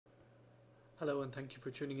Hello and thank you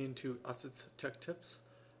for tuning in to Asus Tech Tips.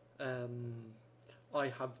 I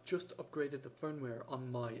have just upgraded the firmware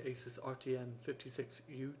on my Asus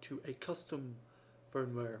RTN56U to a custom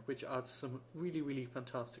firmware which adds some really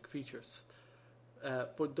fantastic features.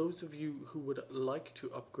 For those of you who would like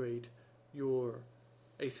to upgrade your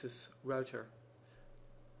Asus router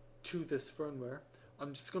to this firmware,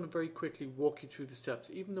 I'm just going to very quickly walk you through the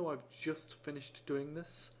steps. Even though I've just finished doing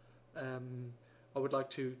this, I would like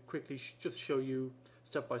to quickly just show you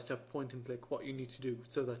step by step, point and click, what you need to do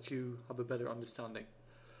so that you have a better understanding.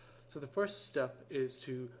 So the first step is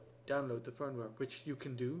to download the firmware, which you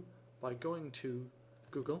can do by going to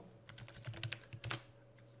Google,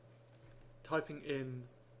 typing in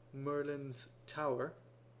Merlin's Tower,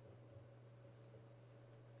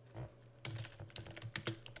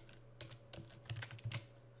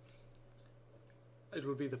 it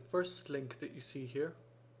will be the first link that you see here,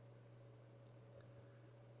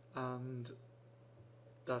 and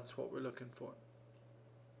that's what we're looking for.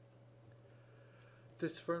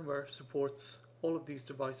 This firmware supports all of these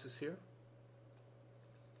devices here.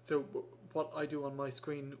 So what I do on my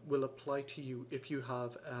screen will apply to you if you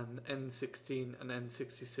have an N16, an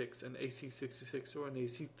N66, an AC66 or an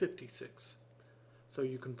AC56. So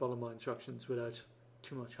you can follow my instructions without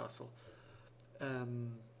too much hassle.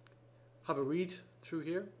 Have a read through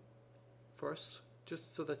here first,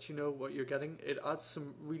 just so that you know what you're getting. It adds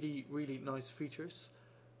some really nice features,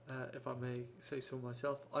 if I may say so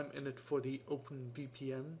myself. I'm in it for the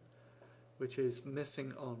OpenVPN, which is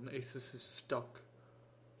missing on Asus's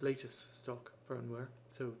latest stock firmware.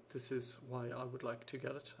 So this is why I would like to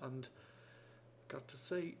get it, and got to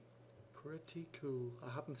say, pretty cool.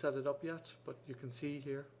 I haven't set it up yet, but you can see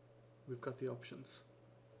here we've got the options.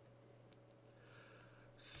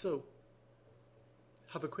 So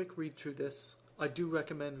have a quick read through this. I do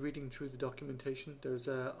recommend reading through the documentation. There's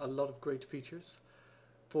a lot of great features.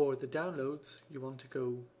 For the downloads, you want to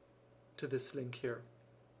go to this link here.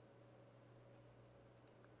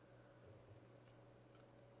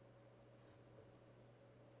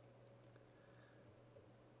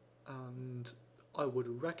 And I would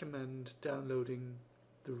recommend downloading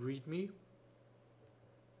the README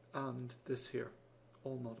and this here,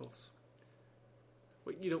 all models.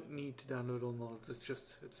 But you don't need to download all models,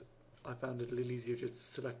 I found it a little easier just to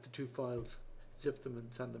select the two files, zip them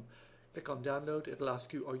and send them. Click on download, it'll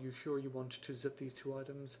ask you, are you sure you want to zip these two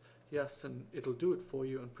items? Yes, and it'll do it for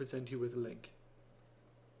you and present you with a link.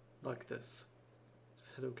 Like this.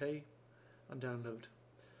 Just hit OK and download.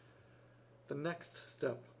 The next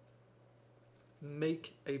step,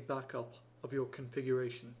 make a backup of your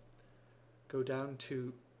configuration. Go down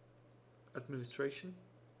to Administration,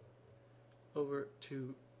 over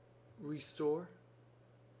to Restore,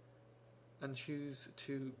 and choose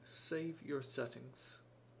to save your settings.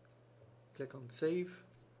 Click on Save,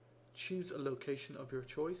 choose a location of your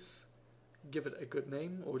choice, give it a good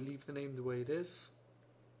name or leave the name the way it is,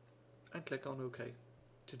 and click on OK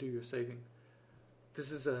to do your saving.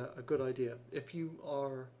 This is a good idea. If you've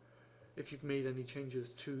made any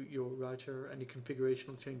changes to your router, any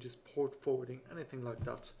configurational changes, port forwarding, anything like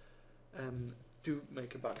that, do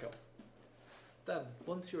make a backup. Then,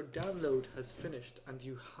 once your download has finished and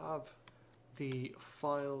you have the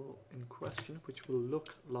file in question, which will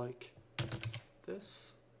look like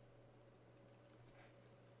this,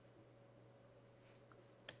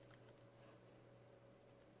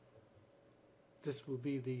 this will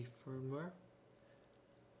be the firmware.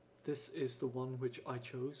 This is the one which I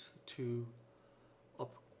chose to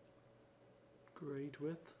upgrade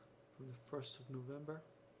with from the 1st of November.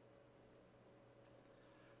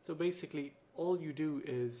 So basically all you do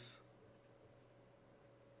is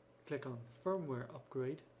click on firmware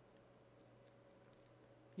upgrade,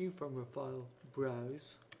 new firmware file,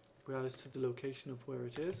 browse to the location of where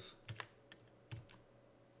it is,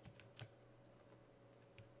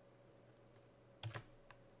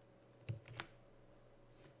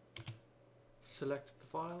 select the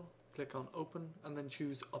file, click on open, and then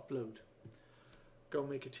choose upload. Go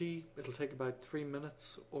make a tea. It'll take about 3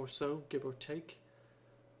 minutes or so, give or take,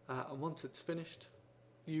 and once it's finished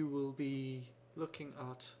you will be looking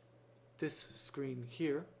at this screen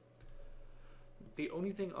here. The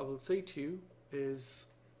only thing I will say to you is,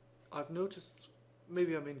 I've noticed,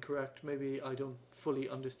 maybe I'm incorrect, maybe I don't fully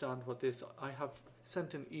understand what this, I have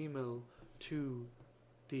sent an email to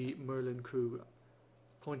the Merlin crew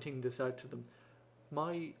pointing this out to them.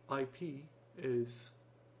 My IP is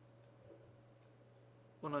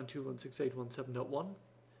 192.168.1.7.1.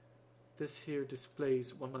 This here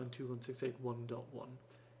displays 192.168.1.1.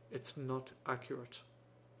 It's not accurate.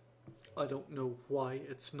 I don't know why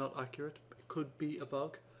it's not accurate. It could be a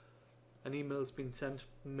bug. an email's been sent,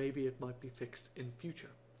 maybe it might be fixed in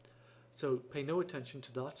future. So pay no attention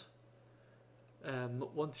to that.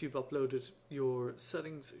 Once you've uploaded, your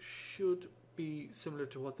settings should be similar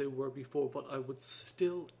to what they were before, but I would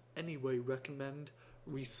still anyway recommend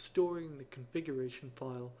restoring the configuration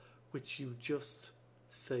file which you just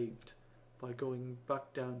saved by going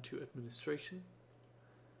back down to administration,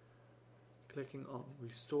 clicking on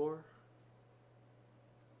restore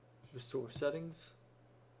settings,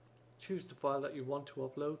 choose the file that you want to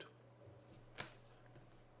upload,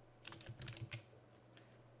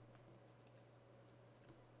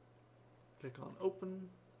 click on open,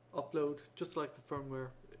 upload, just like the firmware.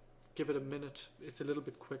 Give it a minute, it's a little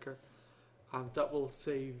bit quicker, and that will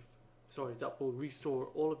restore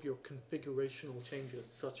all of your configurational changes,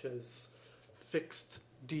 such as fixed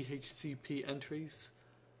DHCP entries,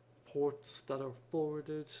 ports that are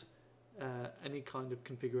forwarded, any kind of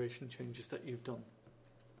configuration changes that you've done.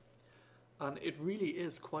 And it really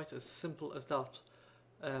is quite as simple as that.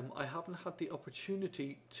 I haven't had the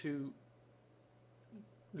opportunity to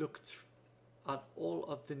look at all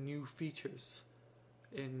of the new features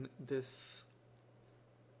in this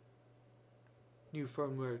new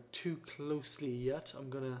firmware too closely yet. I'm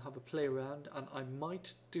going to have a play around, and I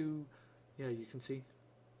might do, yeah, you can see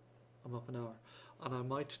I'm up an hour, and I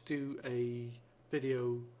might do a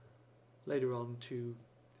video later on to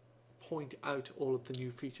point out all of the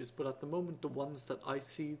new features. But at the moment, the ones that I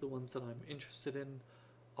see, the ones that I'm interested in,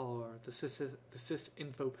 are the sys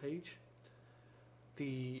info page,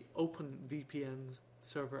 the open VPN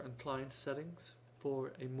server and client settings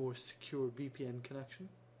for a more secure VPN connection,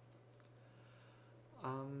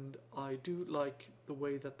 and I do like the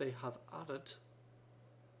way that they have added,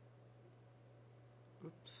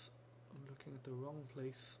 oops, I'm looking at the wrong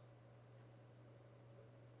place.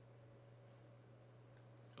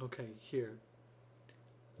 Okay, here,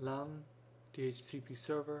 LAN, DHCP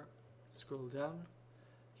server, scroll down,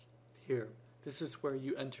 here, this is where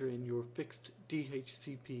you enter in your fixed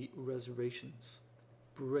DHCP reservations.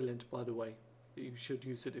 Brilliant, by the way. You should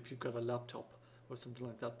use it if you've got a laptop or something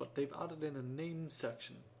like that, but they've added in a name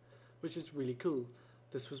section, which is really cool.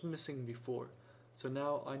 This was missing before, so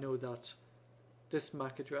now I know that this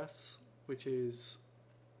MAC address, which is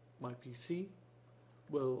my PC,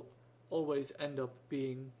 will always end up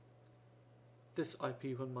being this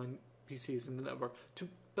IP when my PC is in the network. To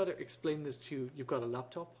better explain this to you, you've got a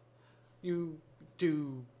laptop, you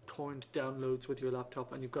do torrent downloads with your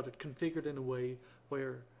laptop, and you've got it configured in a way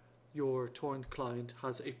where your torrent client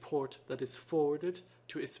has a port that is forwarded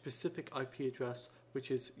to a specific IP address,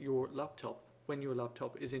 which is your laptop, when your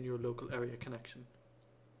laptop is in your local area connection.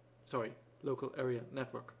 Sorry, local area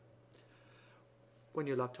network. When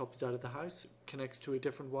your laptop is out of the house, it connects to a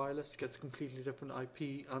different wireless, gets a completely different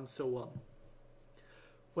IP, and so on.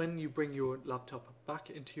 When you bring your laptop back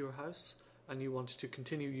into your house and you want to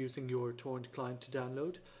continue using your torrent client to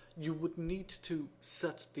download, you would need to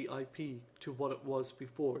set the IP to what it was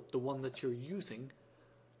before, the one that you're using,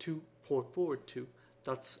 to port forward to.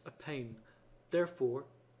 That's a pain. Therefore,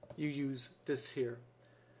 you use this here.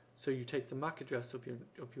 So you take the MAC address of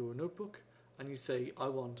your notebook, and you say, I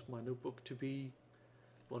want my notebook to be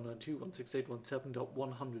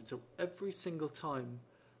 192.168.1.7.100. So every single time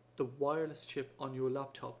the wireless chip on your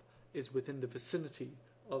laptop is within the vicinity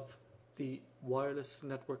of the wireless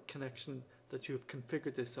network connection that you have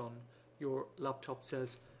configured this on, your laptop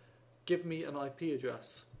says, give me an IP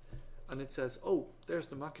address. And it says, oh, there's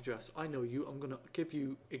the MAC address. I know you. I'm going to give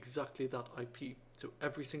you exactly that IP. So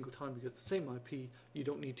every single time you get the same IP, you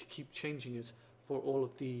don't need to keep changing it for all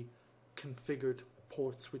of the configured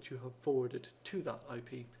ports which you have forwarded to that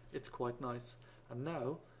IP. It's quite nice. And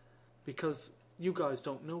now, because you guys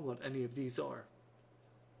don't know what any of these are,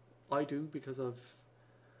 I do because I've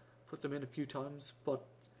put them in a few times, but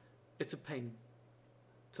it's a pain.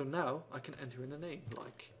 So now I can enter in a name,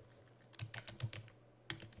 like,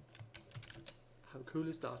 how cool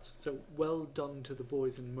is that? So well done to the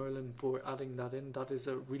boys in Merlin for adding that in. That is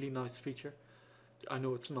a really nice feature. I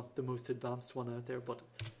know it's not the most advanced one out there, but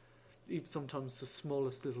even sometimes the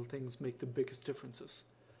smallest little things make the biggest differences.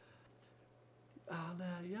 And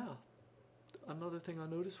yeah, another thing I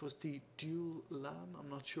noticed was the dual LAN. I'm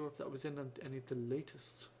not sure if that was in any of the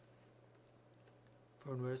latest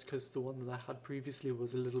firmwares, because the one that I had previously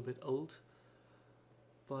was a little bit old.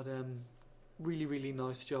 But really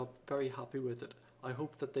nice job, very happy with it. I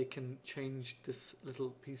hope that they can change this little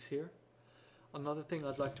piece here. Another thing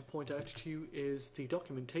I'd like to point out to you is the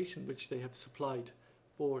documentation which they have supplied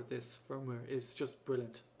for this firmware is just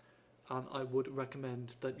brilliant, and I would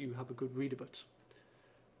recommend that you have a good read of it.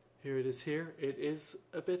 Here it is here. It is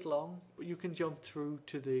a bit long, but you can jump through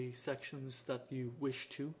to the sections that you wish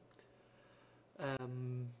to.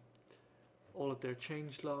 All of their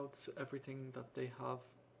change logs, everything that they have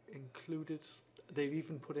included. They've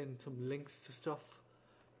even put in some links to stuff.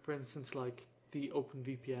 For instance, like the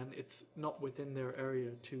OpenVPN, it's not within their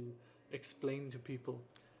area to explain to people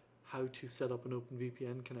how to set up an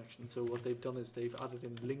OpenVPN connection. So what they've done is they've added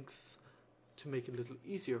in links to make it a little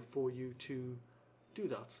easier for you to do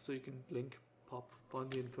that. So you can link, pop, find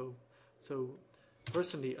the info. So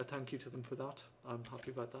personally, I thank you to them for that. I'm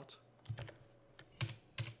happy about that.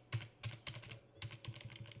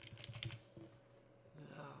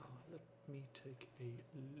 Now, let me take a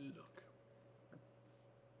look.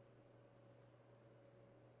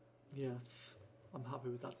 Yes, I'm happy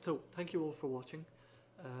with that. So, thank you all for watching.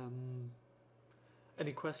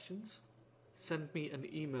 Any questions? Send me an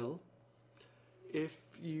email. If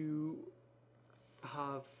you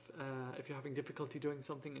have, if you're having difficulty doing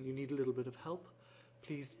something and you need a little bit of help,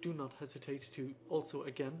 please do not hesitate to also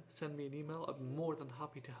again send me an email. I'm more than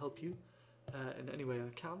happy to help you in any way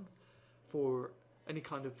I can. For any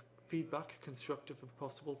kind of feedback, constructive if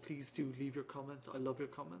possible, please do leave your comments. I love your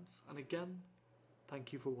comments. And again,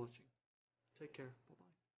 thank you for watching. Take care.